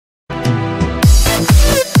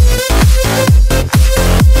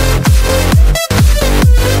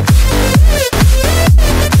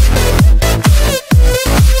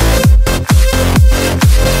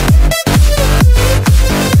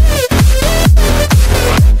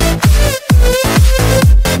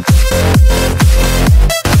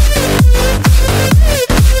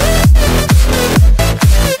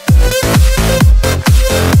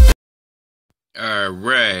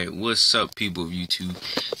What's up, people of YouTube?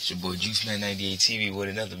 It's your boy JUICEMAN98 TV with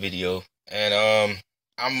another video. And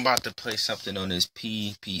I'm about to play something on this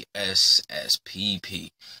PPSSPP.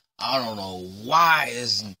 I don't know why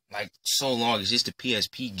it's like so long. It's just a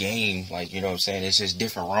PSP game, like, you know what I'm saying? It's just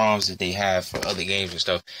different ROMs that they have for other games and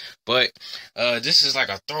stuff. But this is like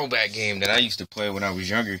a throwback game that I used to play when I was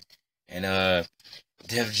younger. And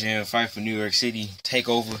DefJFFNYC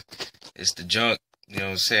Takeover. It's the junk. You know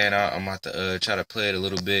what I'm saying? I'm about to try to play it a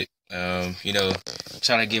little bit. You know,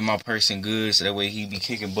 trying to get my person good so that way he be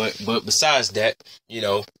kicking butt. But besides that, you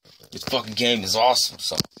know, this fucking game is awesome.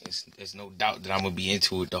 So there's no doubt that I'm gonna be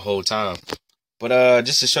into it the whole time. But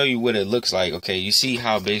just to show you what it looks like, okay, you see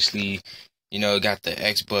how basically, you know, it got the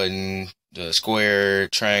X button, the square,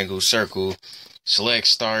 triangle, circle, select,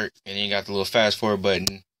 start, and then you got the little fast forward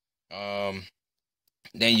button.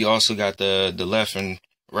 Then you also got the left and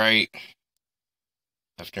right.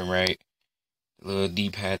 Left and right, the little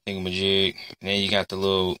D-pad thingamajig, and then you got the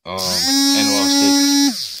little analog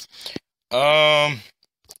stick.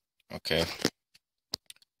 Okay.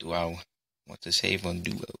 Do I want to save on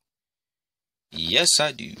Duo? Yes,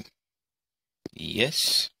 I do.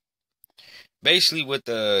 Yes. Basically, what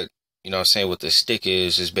the what the stick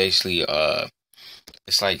is basically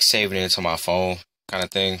it's like saving it into my phone kind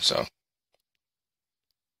of thing. So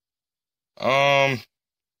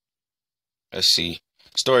let's see.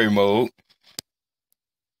 Story mode.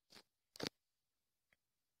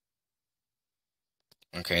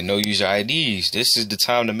 Okay, no user IDs. This is the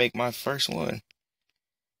time to make my first one.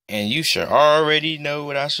 And you should already know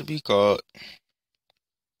what I should be called.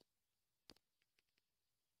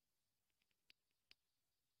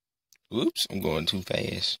 Oops, I'm going too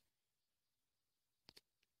fast.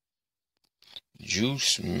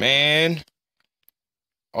 Juice Man.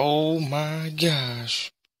 Oh my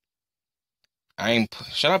gosh.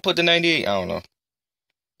 Should I put the 98? I don't know.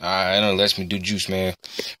 I don't let me do Juice Man.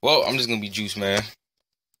 Well, I'm just gonna be Juice Man.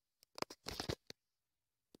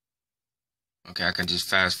 Okay, I can just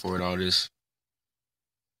fast forward all this.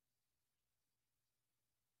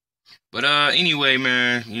 But anyway,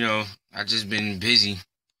 man, you know, I just been busy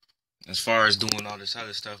as far as doing all this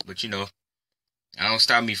other stuff. But you know, I don't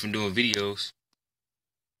stop me from doing videos.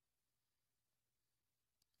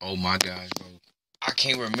 Oh my gosh, bro, I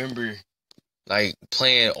can't remember. Like,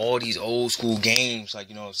 playing all these old school games, like,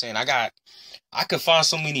 you know what I'm saying? I could find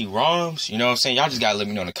so many ROMs, you know what I'm saying? Y'all just gotta let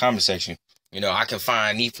me know in the comment section. You know, I can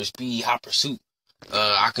find Need for Speed, Hot Pursuit.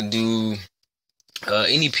 I can do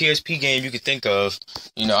any PSP game you could think of.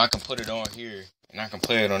 You know, I can put it on here, and I can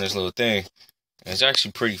play it on this little thing. And it's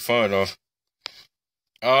actually pretty fun, though.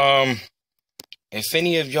 If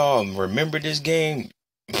any of y'all remember this game,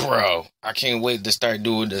 bro, I can't wait to start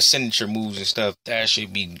doing the signature moves and stuff. That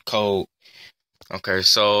should be cold. Okay,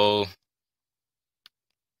 so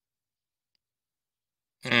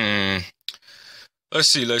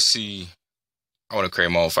let's see. I want to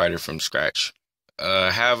create my own fighter from scratch.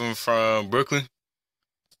 Have him from Brooklyn.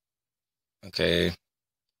 Okay,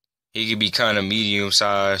 he could be kind of medium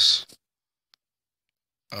size.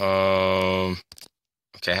 Okay,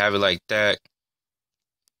 have it like that.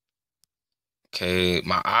 Okay,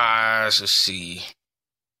 my eyes. Let's see.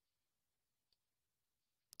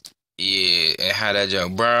 Yeah, and how that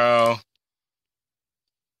junk brown.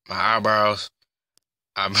 My eyebrows.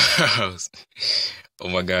 Oh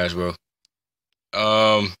my gosh, bro.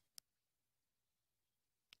 Yeah,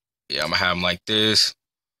 I'm gonna have them like this.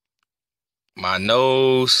 My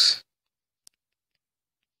nose.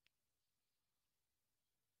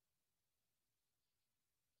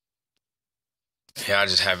 Yeah, I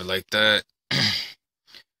just have it like that.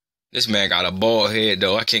 This man got a bald head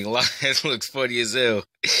though. I can't lie. It looks funny as hell.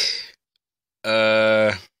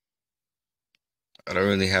 I don't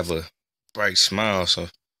really have a bright smile, so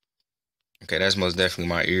okay, that's most definitely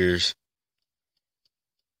my ears.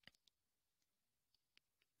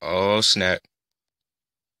 Oh snap.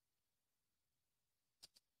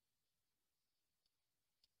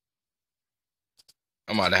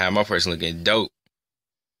 I'm about to have my person looking dope.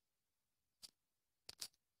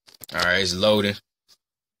 Alright, it's loading.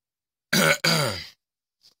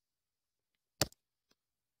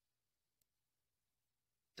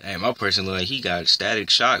 Damn, my person look like he got static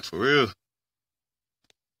shock for real.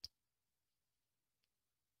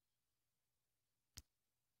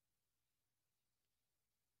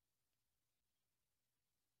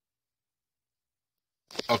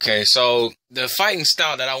 Okay, so the fighting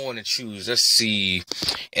style that I want to choose, let's see.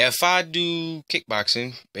 If I do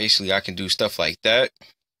kickboxing, basically I can do stuff like that,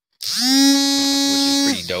 which is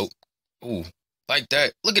pretty dope. Ooh, like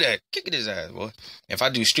that. Look at that. Kicking his ass, boy. If I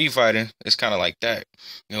do street fighting, it's kind of like that.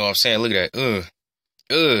 You know what I'm saying? Look at that.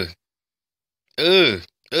 Ugh.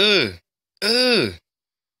 Ugh. Ugh.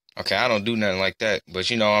 Okay, I don't do nothing like that. But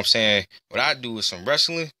you know what I'm saying? What I do is some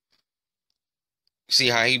wrestling. See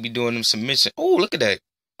how he be doing them submission. Oh, look at that.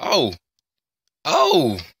 Oh.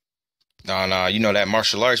 Oh. Nah. You know that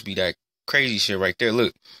martial arts be that crazy shit right there.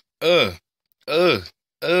 Look. Ugh. Ugh.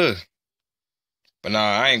 Ugh. But nah,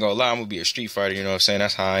 I ain't gonna lie. I'm gonna be a street fighter. You know what I'm saying?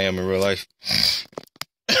 That's how I am in real life.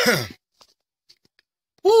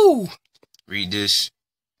 Woo. Read this.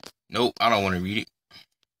 Nope, I don't want to read it.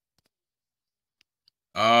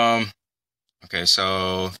 Okay,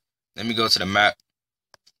 so let me go to the map.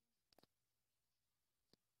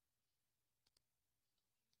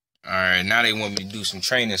 Alright, now they want me to do some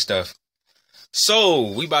training stuff. So,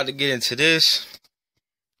 we about to get into this.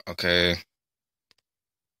 Okay.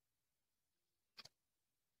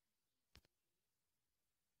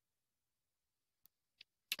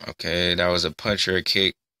 Okay, that was a punch or a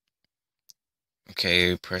kick.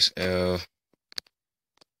 Okay, press L.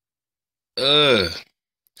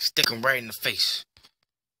 Stick him right in the face.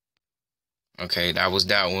 Okay, that was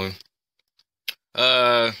that one.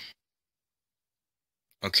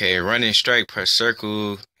 Okay, running strike, press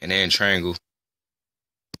circle, and then triangle.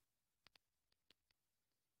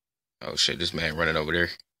 Oh shit, this man running over there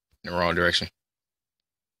in the wrong direction.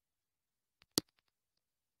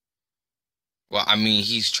 Well, I mean,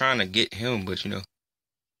 he's trying to get him, but you know.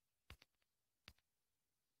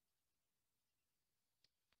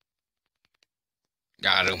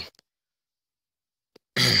 Got him.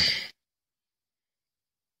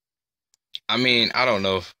 I mean, I don't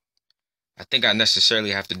know. I think I necessarily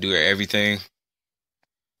have to do everything.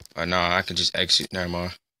 Or no, I can just exit. Never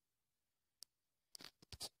mind.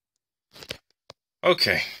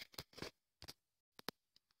 Okay.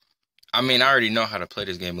 I mean, I already know how to play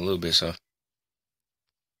this game a little bit, so.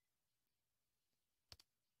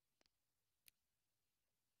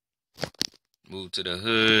 Move to the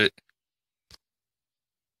hood.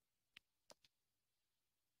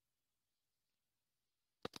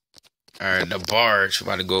 Alright, the barge.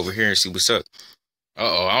 About to go over here and see what's up.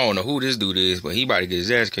 Uh-oh, I don't know who this dude is, but he about to get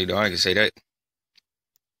his ass kicked, though. I can say that.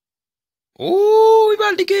 Ooh, we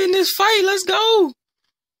about to get in this fight. Let's go.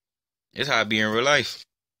 It's how I be in real life.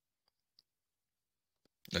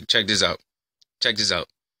 Look, check this out. Check this out.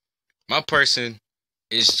 My person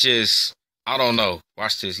is just, I don't know.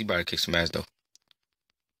 Watch this. He about to kick some ass, though.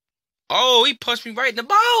 Oh, he punched me right in the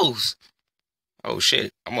balls. Oh,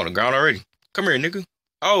 shit. I'm on the ground already. Come here, nigga.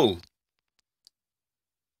 Oh.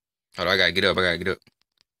 Hold on, I gotta get up.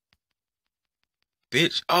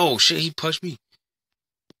 Bitch. Oh, shit. He punched me.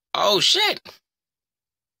 Oh, shit.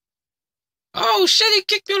 Oh, shit. He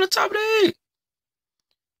kicked me on the top of the head.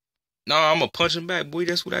 No, I'm gonna punch him back, boy.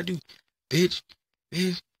 That's what I do. Bitch.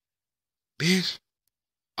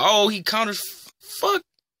 Oh, he countered. Fuck.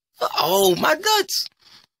 Oh, my guts.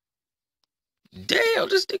 Damn,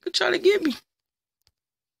 this nigga trying to get me.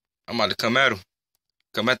 I'm about to come at him.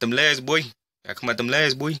 Come at them legs, boy. I come at them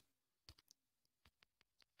legs, boy.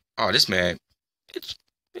 Oh, this man.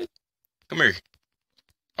 Come here.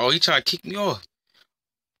 Oh, he trying to kick me off.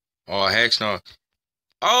 Oh, heck no.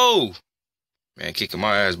 Oh. Man, kicking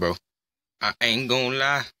my ass, bro. I ain't gonna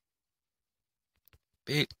lie.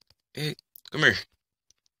 Big. Come here.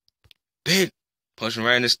 Big. Punch him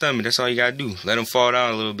right in the stomach. That's all you gotta do. Let him fall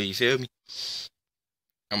down a little bit. You feel me?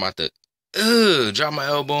 I'm about to drop my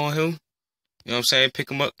elbow on him. You know what I'm saying?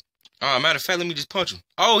 Pick him up. Oh, matter of fact, let me just punch him.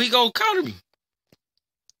 Oh, he gonna counter me.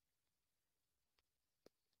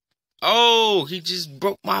 Oh, he just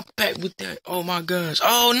broke my back with that. Oh, my gosh.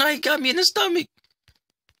 Oh, now he got me in the stomach.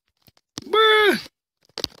 Bruh.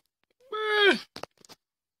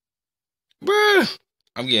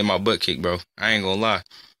 I'm getting my butt kicked, bro. I ain't gonna lie.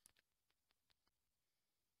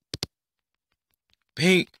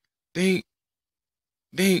 Bink.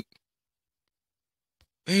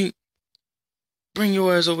 Bring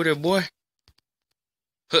your ass over there, boy.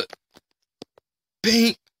 Huh.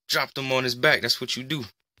 Bink. Dropped him on his back. That's what you do.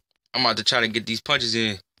 I'm about to try to get these punches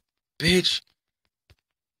in. Bitch.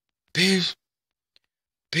 Bang.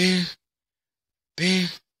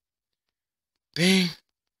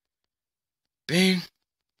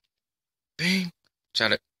 Try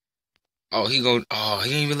to. Oh, he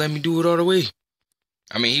ain't even let me do it all the way.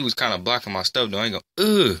 I mean, he was kind of blocking my stuff, though. I ain't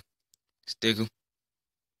gonna, stick him.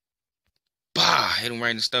 Bah, hit him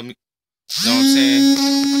right in the stomach. You know what I'm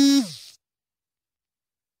saying?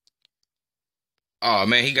 Oh,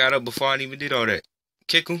 man, he got up before I even did all that.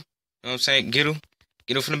 Kick him. You know what I'm saying? Get him.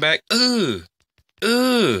 Get him from the back. Oh,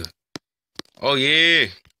 yeah.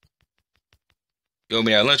 You owe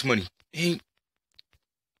me that lunch money.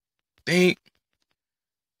 Bang.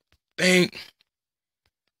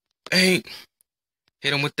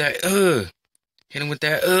 Hit him with that, Hit him with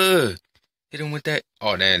that, Hit him with that.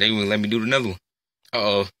 Oh, damn, they wouldn't let me do another one.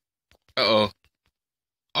 Uh-oh.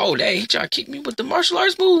 Oh, dang, he tried to kick me with the martial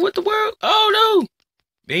arts move. What the world? Oh, no.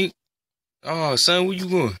 Bink. Oh, son, where you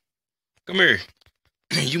going? Come here.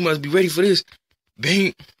 You must be ready for this.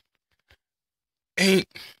 Bink. Ain't.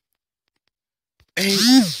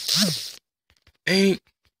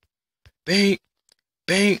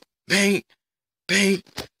 Bang.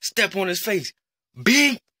 Step on his face.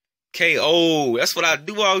 Bink. KO. That's what I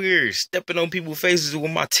do out here. Stepping on people's faces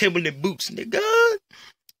with my Timberland boots, nigga.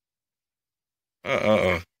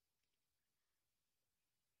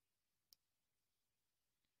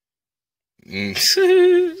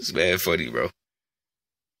 It's bad funny, bro.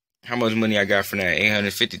 How much money I got from that?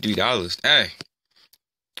 $853. Dang.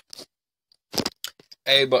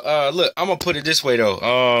 Hey, but look, I'm gonna put it this way though. You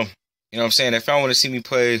know what I'm saying? If y'all want to see me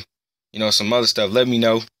play, you know, some other stuff, let me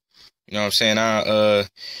know. You know what I'm saying? I'll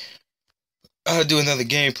do another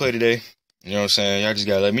gameplay today. You know what I'm saying? Y'all just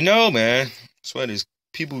gotta let me know, man. I swear these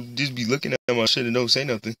people just be looking at my shit and don't say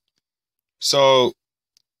nothing. So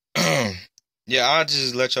yeah, I'll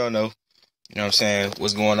just let y'all know. You know what I'm saying?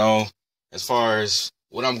 What's going on as far as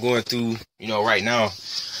what I'm going through, you know, right now.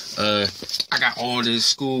 I got all this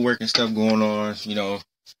schoolwork and stuff going on. You know,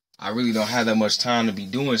 I really don't have that much time to be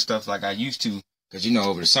doing stuff like I used to. Because, you know,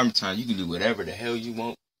 over the summertime, you can do whatever the hell you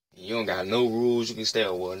want. You don't got no rules. You can stay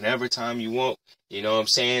at whatever time you want. You know what I'm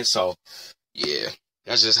saying? So, yeah,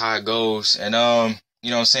 that's just how it goes. And, you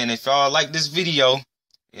know what I'm saying? If y'all like this video,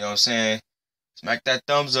 you know what I'm saying? Smack that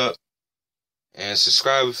thumbs up. And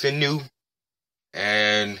subscribe if you're new.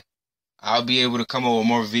 And I'll be able to come up with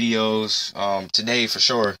more videos today for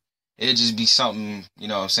sure. It'll just be something, you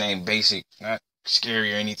know what I'm saying, basic, not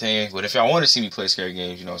scary or anything. But if y'all want to see me play scary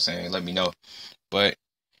games, you know what I'm saying, let me know. But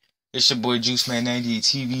it's your boy JUICEMAN98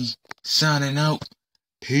 TV signing out.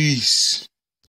 Peace.